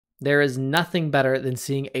There is nothing better than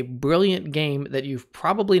seeing a brilliant game that you've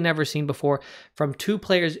probably never seen before from two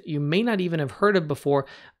players you may not even have heard of before,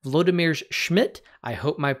 Włodzimierz Schmidt, I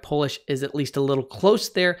hope my Polish is at least a little close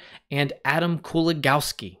there, and Adam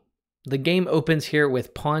Kuligowski. The game opens here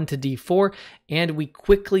with pawn to d4, and we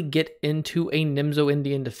quickly get into a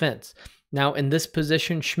Nimzo-Indian defense. Now, in this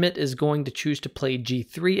position, Schmidt is going to choose to play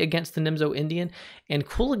g3 against the Nimzo-Indian, and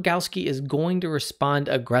Kuligowski is going to respond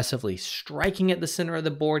aggressively, striking at the center of the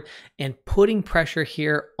board and putting pressure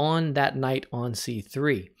here on that knight on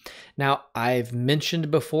c3. Now, I've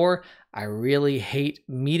mentioned before, I really hate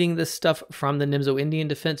meeting this stuff from the Nimzo-Indian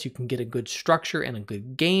defense. You can get a good structure and a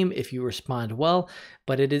good game if you respond well,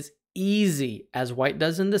 but it is easy, as white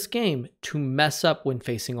does in this game, to mess up when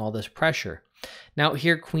facing all this pressure. Now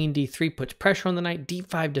here, queen d3 puts pressure on the knight,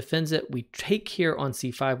 d5 defends it. We take here on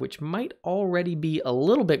c5, which might already be a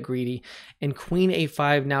little bit greedy, and queen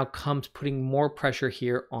a5 now comes putting more pressure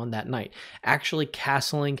here on that knight. Actually,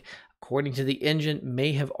 castling, according to the engine,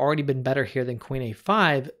 may have already been better here than queen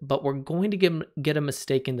a5, but we're going to get a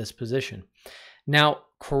mistake in this position. Now,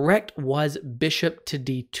 correct was bishop to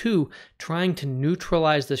d2, trying to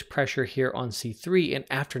neutralize this pressure here on c3, and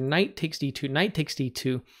after knight takes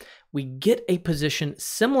d2, we get a position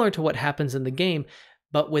similar to what happens in the game,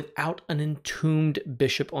 but without an entombed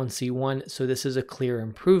bishop on c1, so this is a clear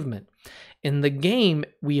improvement. In the game,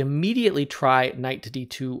 we immediately try knight to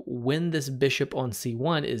d2 when this bishop on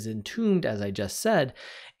c1 is entombed, as I just said,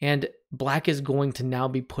 and black is going to now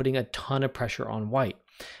be putting a ton of pressure on white.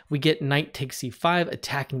 We get knight takes c5,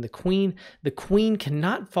 attacking the queen. The queen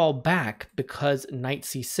cannot fall back because knight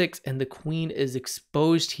c6, and the queen is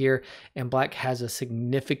exposed here, and black has a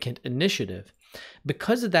significant initiative.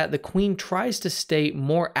 Because of that, the queen tries to stay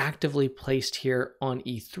more actively placed here on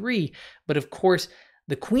e3, but of course,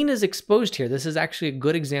 the queen is exposed here. This is actually a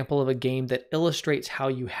good example of a game that illustrates how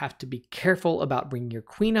you have to be careful about bringing your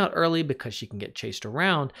queen out early because she can get chased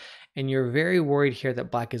around. And you're very worried here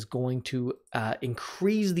that black is going to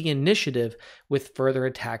increase the initiative with further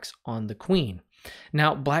attacks on the queen.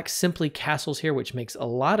 Now, black simply castles here, which makes a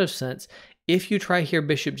lot of sense. If you try here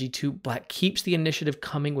bishop g2, black keeps the initiative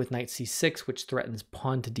coming with knight c6, which threatens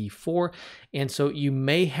pawn to d4. And so you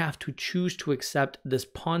may have to choose to accept this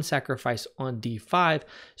pawn sacrifice on d5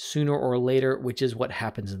 sooner or later, which is what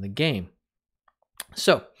happens in the game.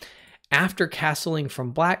 So after castling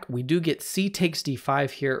from black, we do get c takes d5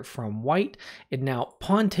 here from white, and now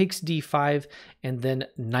pawn takes d5, and then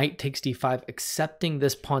knight takes d5, accepting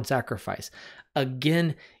this pawn sacrifice.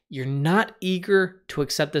 Again, you're not eager to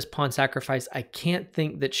accept this pawn sacrifice. I can't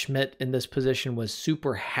think that Schmidt in this position was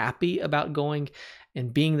super happy about going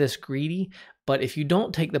and being this greedy, but if you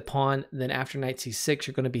don't take the pawn, then after knight c6,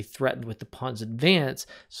 you're going to be threatened with the pawn's advance,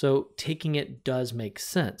 so taking it does make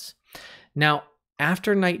sense. Now,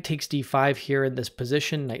 after knight takes d5 here in this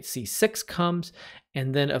position, knight c6 comes,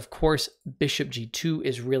 and then of course bishop g2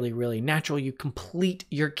 is really natural. You complete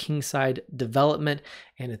your kingside development,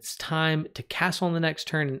 and it's time to castle on the next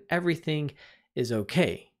turn, and everything is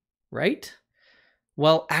okay, right?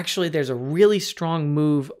 Well, actually, there's a really strong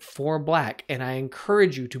move for black, and I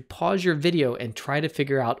encourage you to pause your video and try to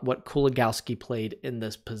figure out what Kuligowski played in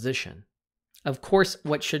this position. Of course,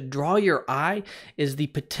 what should draw your eye is the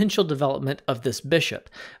potential development of this bishop.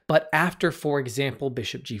 But after, for example,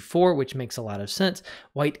 bishop g4, which makes a lot of sense,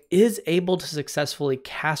 white is able to successfully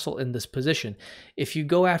castle in this position. If you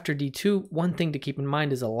go after d2, one thing to keep in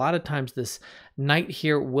mind is a lot of times this knight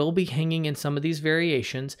here will be hanging in some of these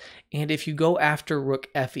variations. And if you go after rook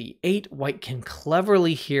fe8, white can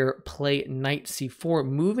cleverly here play knight c4,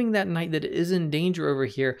 moving that knight that is in danger over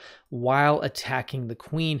here while attacking the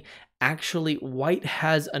queen. Actually, white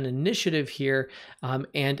has an initiative here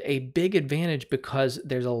and a big advantage because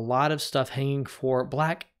there's a lot of stuff hanging for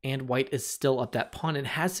black, and white is still up that pawn and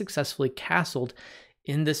has successfully castled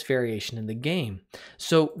in this variation in the game.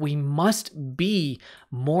 So we must be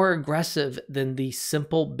more aggressive than the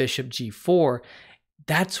simple bishop g4.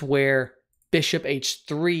 That's where bishop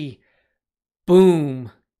h3,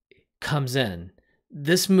 boom, comes in.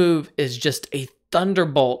 This move is just a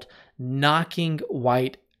thunderbolt knocking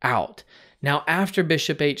white out. Now, after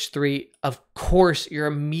bishop h3, of course, you're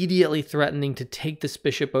immediately threatening to take this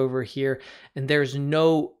bishop over here, and there's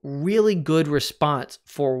no really good response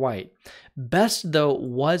for white. Best, though,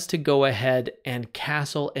 was to go ahead and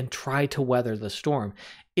castle and try to weather the storm.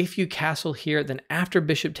 If you castle here, then after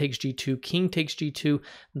bishop takes g2, king takes g2,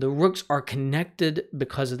 the rooks are connected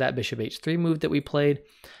because of that bishop h3 move that we played.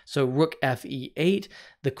 So rook fe8,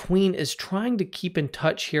 the queen is trying to keep in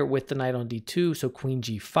touch here with the knight on d2, so queen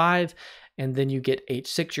g5, and then you get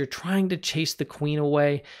h6. You're trying to chase the queen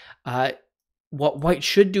away. what white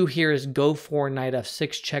should do here is go for knight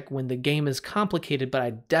f6 check when the game is complicated, but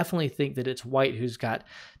I definitely think that it's white who's got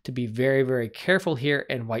to be very, very careful here,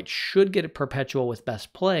 and white should get a perpetual with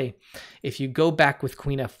best play. If you go back with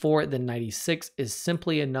queen f4, then knight e6 is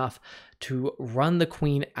simply enough to run the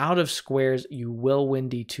queen out of squares. You will win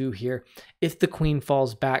d2 here. If the queen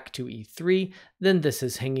falls back to e3, then this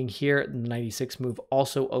is hanging here. The knight e6 move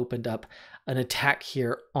also opened up an attack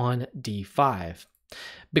here on d5.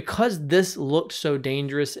 Because this looked so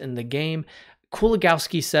dangerous in the game,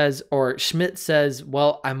 Kuligowski says, or Schmidt says,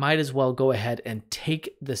 well, I might as well go ahead and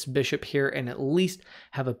take this bishop here and at least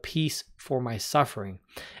have a piece for my suffering.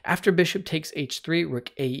 After bishop takes h3,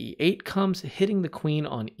 rook a e8 comes, hitting the queen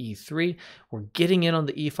on e3. We're getting in on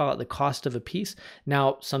the e file at the cost of a piece.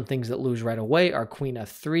 Now, some things that lose right away are queen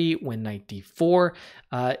f3 when knight d4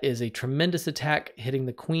 is a tremendous attack, hitting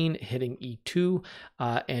the queen, hitting e2,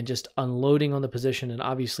 and just unloading on the position. And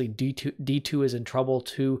obviously d2 is in trouble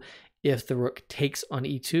too if the rook takes on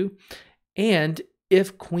e2. And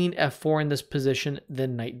if queen f4 in this position,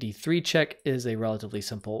 then knight d3 check is a relatively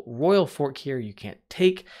simple royal fork here. You can't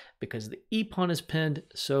take because the e-pawn is pinned,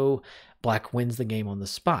 so black wins the game on the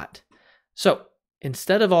spot. So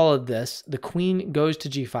instead of all of this, the queen goes to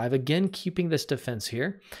g5, again keeping this defense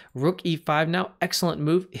here. Rook e5 now, excellent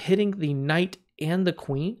move, hitting the knight and the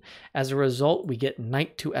queen. As a result, we get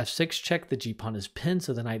knight to f6 check. The g-pawn is pinned,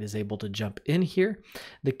 so the knight is able to jump in here.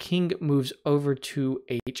 The king moves over to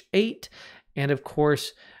h8, and of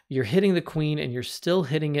course, you're hitting the queen and you're still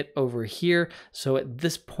hitting it over here. So at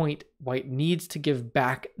this point, white needs to give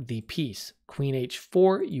back the piece. Queen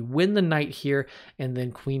h4, you win the knight here, and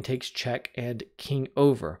then queen takes check and king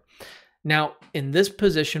over. Now, in this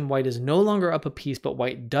position, white is no longer up a piece, but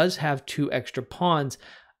white does have 2 extra pawns.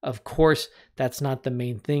 Of course, that's not the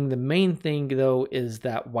main thing. The main thing, though, is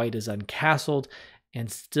that white is uncastled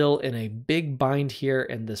and still in a big bind here,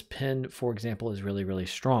 and this pin, for example, is really, really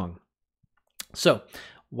strong. So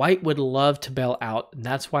white would love to bail out, and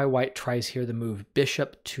that's why white tries here the move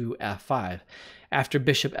bishop to f5. After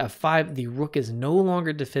bishop f5, the rook is no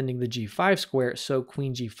longer defending the g5 square, so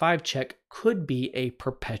queen g5 check could be a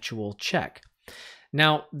perpetual check.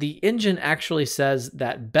 Now, the engine actually says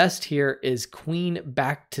that best here is queen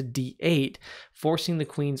back to d8, forcing the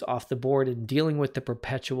queens off the board and dealing with the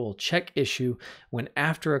perpetual check issue when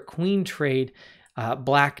after a queen trade,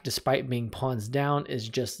 black, despite being pawns down, is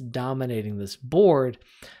just dominating this board.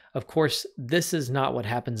 Of course, this is not what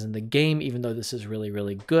happens in the game, even though this is really,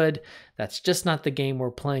 really good. That's just not the game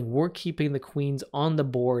we're playing. We're keeping the queens on the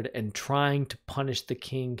board and trying to punish the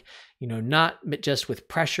king, not just with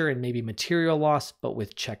pressure and maybe material loss, but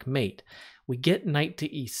with checkmate. We get knight to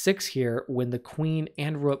e6 here when the queen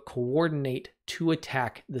and rook coordinate to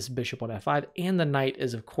attack this bishop on f5, and the knight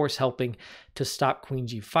is, of course, helping to stop queen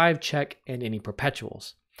g5 check and any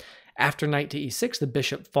perpetuals. After knight to e6, the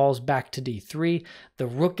bishop falls back to d3. The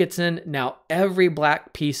rook gets in. Now every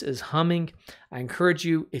black piece is humming. I encourage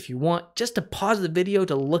you, if you want, just to pause the video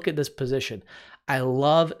to look at this position. I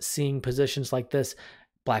love seeing positions like this.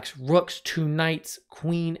 Black's rooks, 2 knights,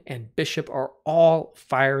 queen, and bishop are all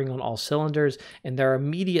firing on all cylinders, and there are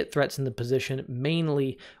immediate threats in the position.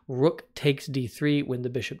 Mainly, rook takes d3 when the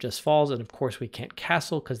bishop just falls, and of course we can't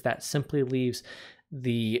castle because that simply leaves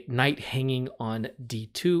the knight hanging on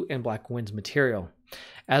d2 and black wins material.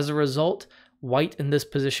 As a result, white in this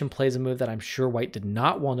position plays a move that I'm sure white did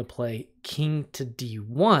not want to play. King to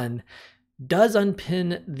d1 does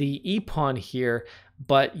unpin the e-pawn here,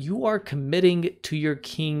 but you are committing to your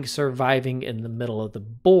king surviving in the middle of the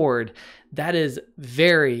board. That is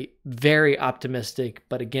very, very optimistic,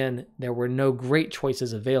 but again, there were no great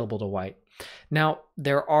choices available to white. Now,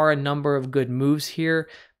 there are a number of good moves here,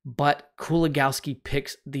 but Kuligowski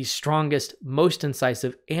picks the strongest, most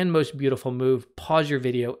incisive, and most beautiful move. Pause your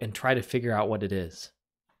video and try to figure out what it is.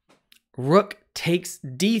 Rook takes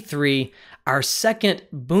d3, our second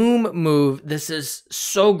boom move. This is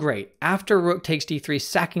so great. After rook takes d3,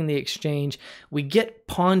 sacking the exchange, we get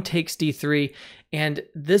pawn takes d3, and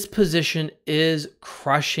this position is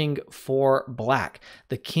crushing for black.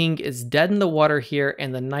 The king is dead in the water here,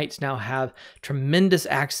 and the knights now have tremendous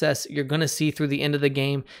access. You're going to see through the end of the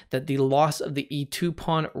game that the loss of the e2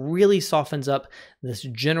 pawn really softens up this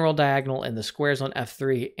general diagonal and the squares on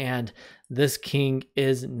f3, and this king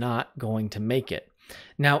is not going to make it.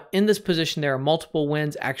 Now, in this position, there are multiple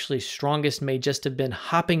wins. Actually, strongest may just have been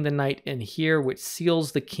hopping the knight in here, which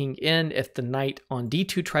seals the king in. If the knight on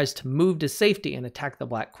d2 tries to move to safety and attack the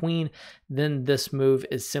black queen, then this move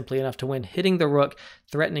is simply enough to win, hitting the rook,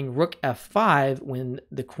 threatening rook f5 when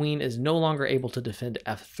the queen is no longer able to defend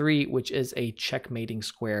f3, which is a checkmating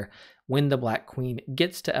square when the black queen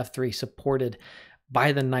gets to f3, supported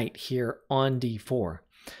by the knight here on d4.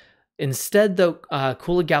 Instead, though,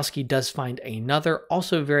 Kuligowski does find another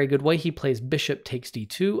also very good way. He plays bishop takes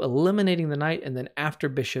d2, eliminating the knight, and then after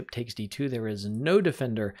bishop takes d2, there is no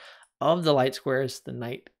defender of the light squares. The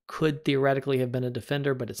knight could theoretically have been a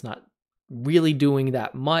defender, but it's not really doing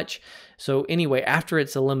that much. So anyway, after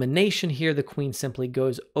its elimination here, the queen simply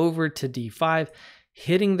goes over to d5,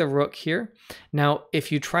 hitting the rook here. Now,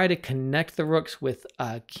 if you try to connect the rooks with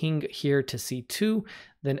king here to c2,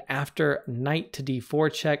 then after knight to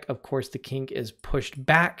d4 check, of course, the king is pushed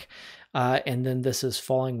back, and then this is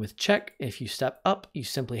falling with check. If you step up, you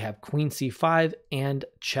simply have queen c5 and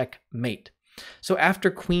checkmate. So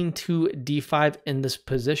after queen to d5 in this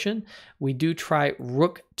position, we do try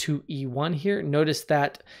rook to e1 here. Notice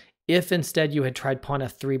that if instead you had tried pawn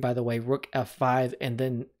f3, by the way, rook f5, and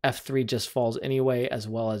then f3 just falls anyway, as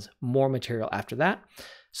well as more material after that.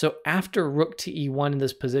 So after rook to e1 in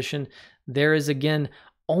this position, there is again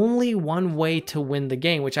only one way to win the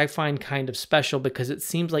game, which I find kind of special because it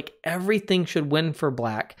seems like everything should win for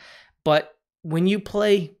black. But when you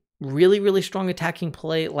play really, really strong attacking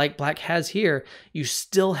play like black has here, you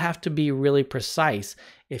still have to be really precise.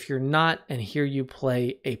 If you're not, and here you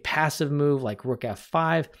play a passive move like rook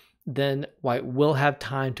f5, then white will have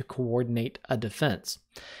time to coordinate a defense.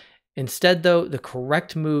 Instead, though, the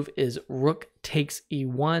correct move is rook takes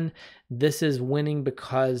e1. This is winning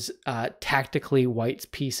because tactically white's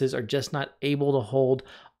pieces are just not able to hold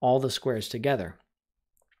all the squares together.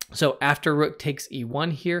 So after rook takes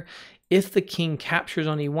e1 here, if the king captures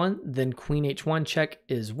on e1, then queen h1 check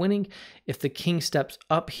is winning. If the king steps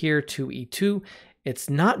up here to e2,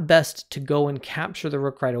 it's not best to go and capture the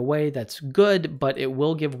rook right away. That's good, but it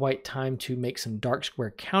will give white time to make some dark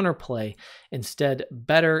square counterplay. Instead,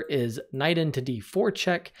 better is knight into d4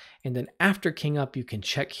 check, and then after king up, you can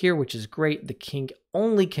check here, which is great. The king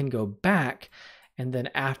only can go back, and then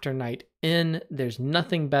after knight in, there's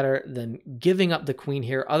nothing better than giving up the queen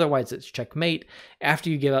here. Otherwise, it's checkmate.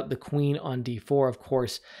 After you give up the queen on d4, of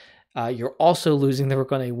course, you're also losing the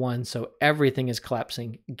rook on a1, so everything is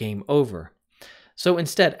collapsing, game over. So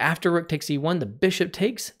instead, after rook takes e1, the bishop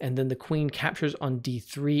takes, and then the queen captures on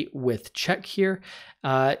d3 with check here.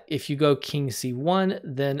 If you go king c1,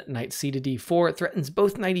 then knight c to d4 threatens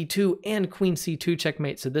both knight e2 and queen c2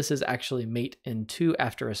 checkmate. So this is actually mate in 2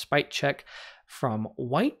 after a spite check from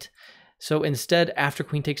white. So instead, after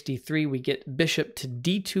queen takes d3, we get bishop to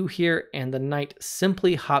d2 here, and the knight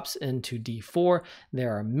simply hops into d4.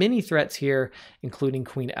 There are many threats here, including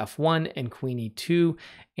queen f1 and queen e2,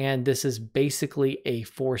 and this is basically a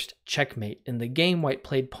forced checkmate. In the game, white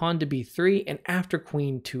played pawn to b3, and after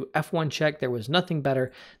queen to f1 check, there was nothing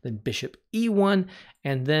better than bishop e1,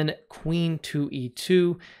 and then queen to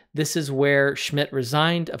e2. This is where Schmidt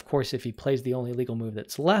resigned. Of course, if he plays the only legal move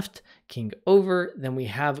that's left, king over, then we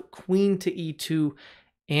have queen to e2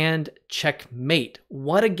 and checkmate.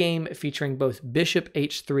 What a game featuring both bishop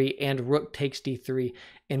h3 and rook takes d3.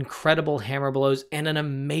 Incredible hammer blows and an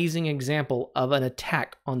amazing example of an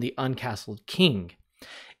attack on the uncastled king.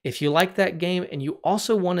 If you like that game and you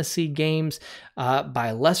also want to see games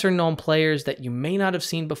by lesser known players that you may not have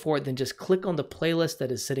seen before, then just click on the playlist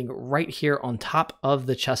that is sitting right here on top of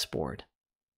the chessboard.